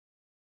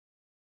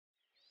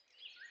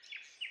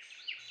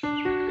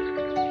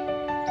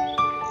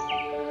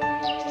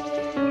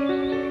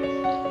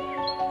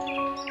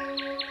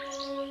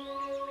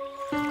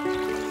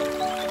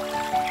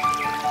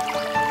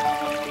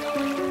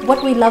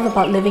What we love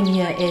about living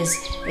here is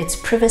its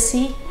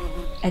privacy,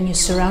 and you're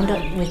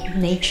surrounded with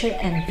nature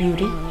and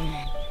beauty.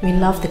 We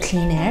love the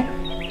clean air,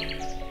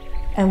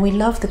 and we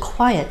love the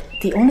quiet.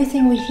 The only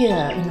thing we hear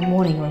in the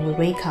morning when we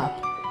wake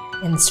up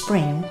in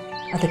spring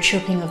are the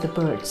chirping of the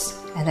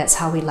birds, and that's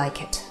how we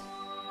like it.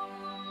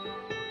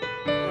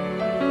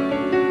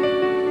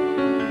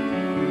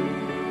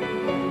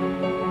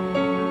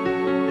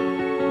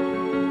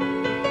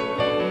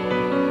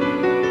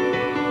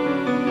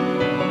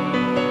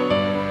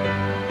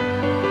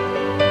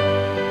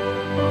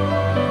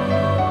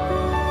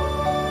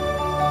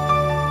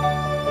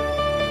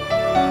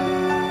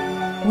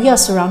 We are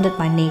surrounded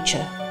by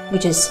nature,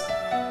 which is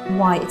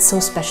why it's so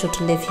special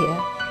to live here.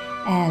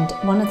 And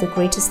one of the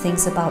greatest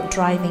things about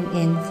driving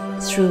in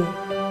through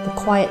the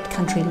quiet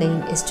country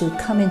lane is to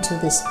come into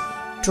this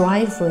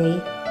driveway,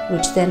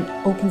 which then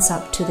opens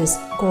up to this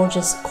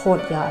gorgeous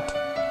courtyard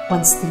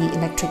once the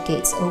electric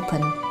gates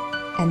open.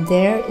 And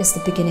there is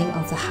the beginning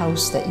of the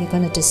house that you're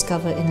going to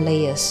discover in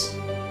layers.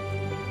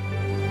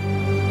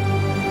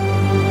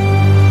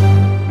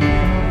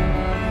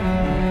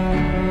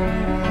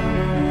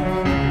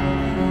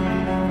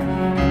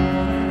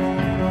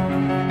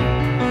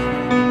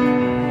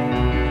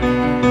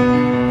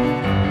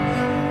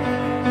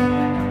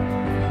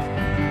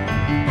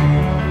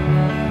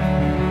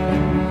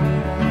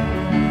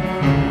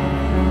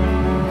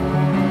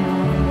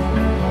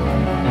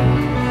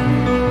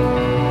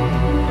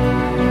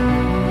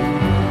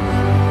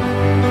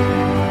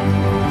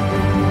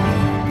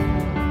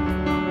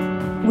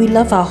 We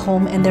love our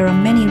home, and there are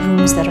many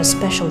rooms that are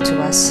special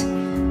to us.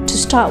 To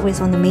start with,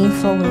 on the main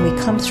floor, when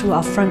we come through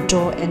our front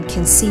door and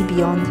can see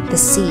beyond the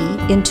sea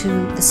into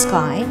the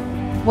sky,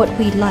 what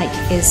we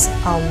like is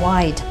our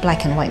wide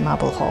black and white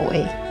marble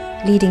hallway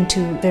leading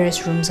to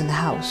various rooms in the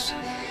house.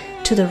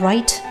 To the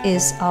right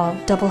is our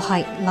double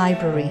height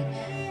library.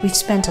 We've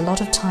spent a lot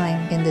of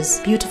time in this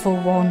beautiful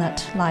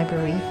walnut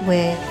library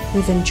where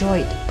we've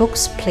enjoyed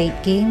books, played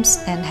games,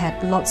 and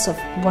had lots of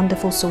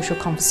wonderful social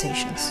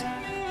conversations.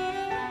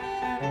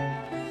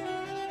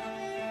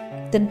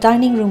 The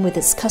dining room with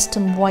its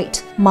custom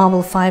white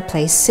marble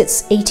fireplace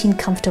sits 18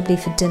 comfortably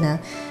for dinner,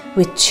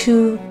 with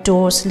 2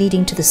 doors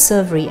leading to the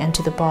servery and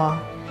to the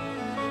bar.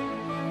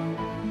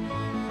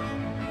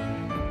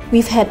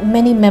 We've had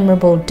many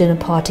memorable dinner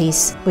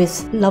parties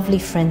with lovely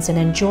friends and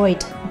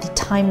enjoyed the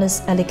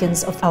timeless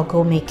elegance of our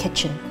gourmet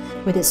kitchen,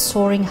 with its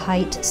soaring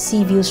height,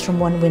 sea views from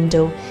one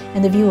window,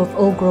 and the view of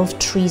old growth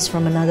trees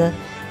from another.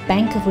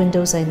 Bank of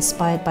windows are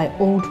inspired by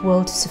old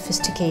world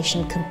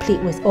sophistication,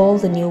 complete with all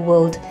the new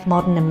world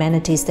modern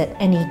amenities that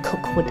any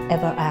cook would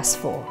ever ask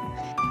for.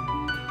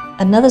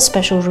 Another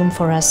special room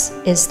for us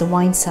is the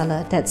wine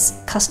cellar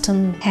that's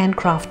custom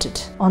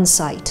handcrafted on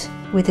site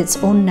with its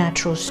own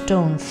natural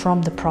stone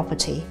from the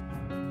property.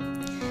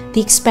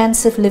 The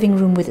expansive living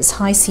room with its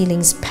high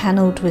ceilings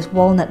panelled with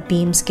walnut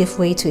beams give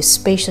way to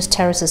spacious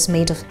terraces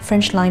made of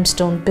French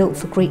limestone built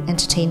for great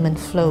entertainment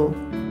flow.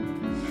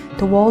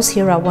 The walls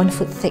here are 1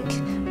 foot thick,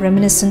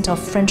 reminiscent of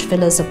French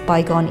villas of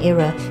bygone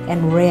era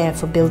and rare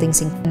for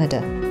buildings in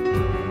Canada.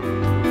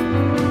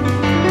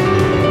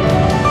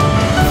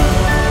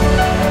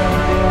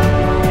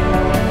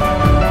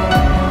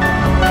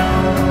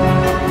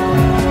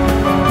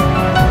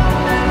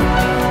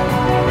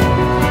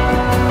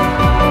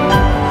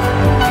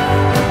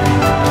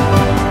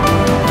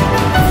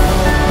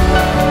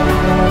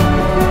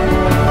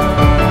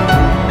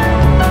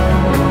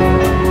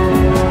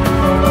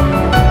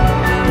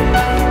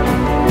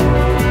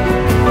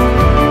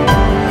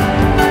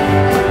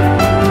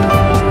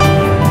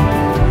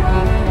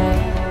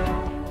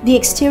 The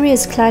exterior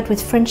is clad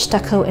with French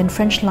stucco and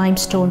French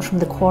limestone from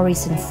the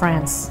quarries in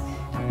France.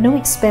 No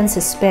expense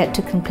is spared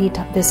to complete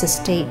this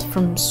estate,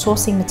 from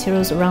sourcing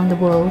materials around the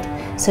world,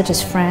 such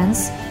as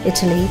France,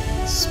 Italy,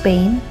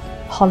 Spain,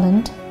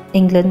 Holland,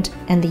 England,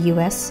 and the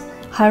US,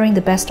 hiring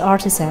the best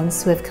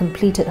artisans who have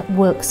completed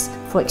works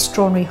for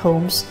extraordinary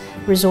homes,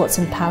 resorts,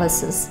 and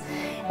palaces,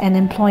 and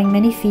employing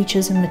many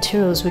features and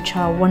materials which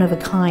are one of a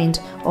kind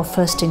or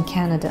first in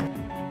Canada.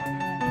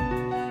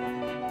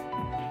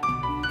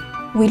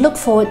 We look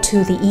forward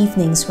to the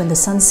evenings when the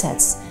sun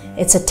sets.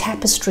 It's a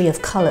tapestry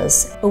of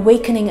colors,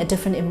 awakening a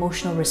different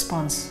emotional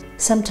response.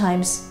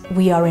 Sometimes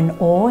we are in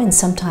awe, and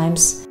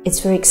sometimes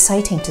it's very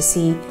exciting to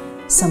see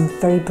some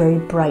very, very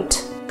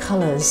bright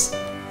colors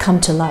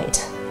come to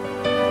light.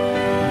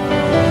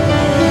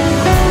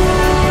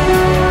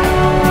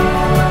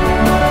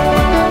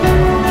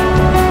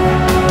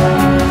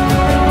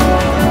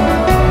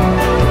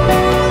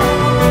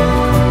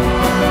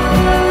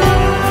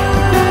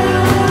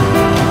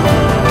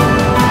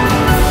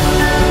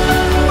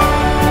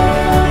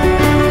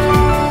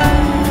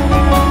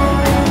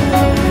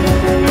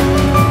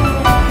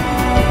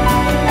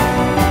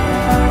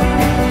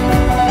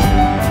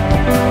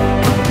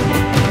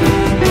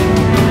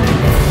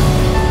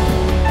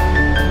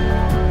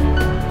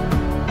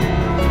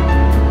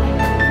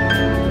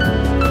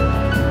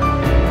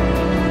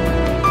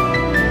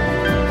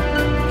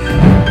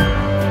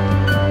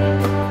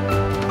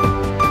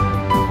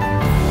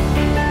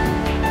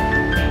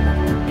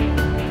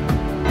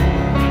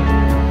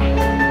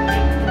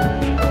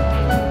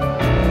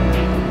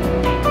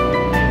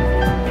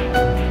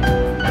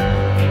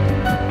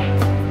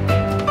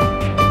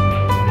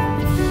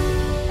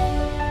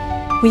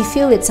 We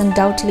feel it's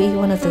undoubtedly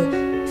one of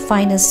the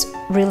finest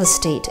real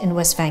estate in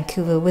West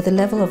Vancouver, with a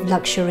level of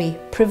luxury,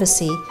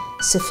 privacy,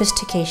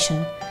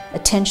 sophistication,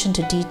 attention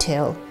to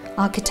detail,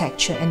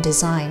 architecture and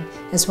design,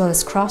 as well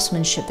as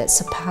craftsmanship that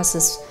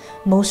surpasses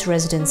most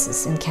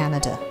residences in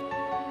Canada.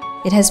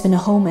 It has been a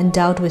home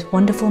endowed with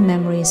wonderful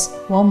memories,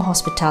 warm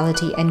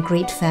hospitality and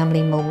great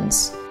family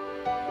moments.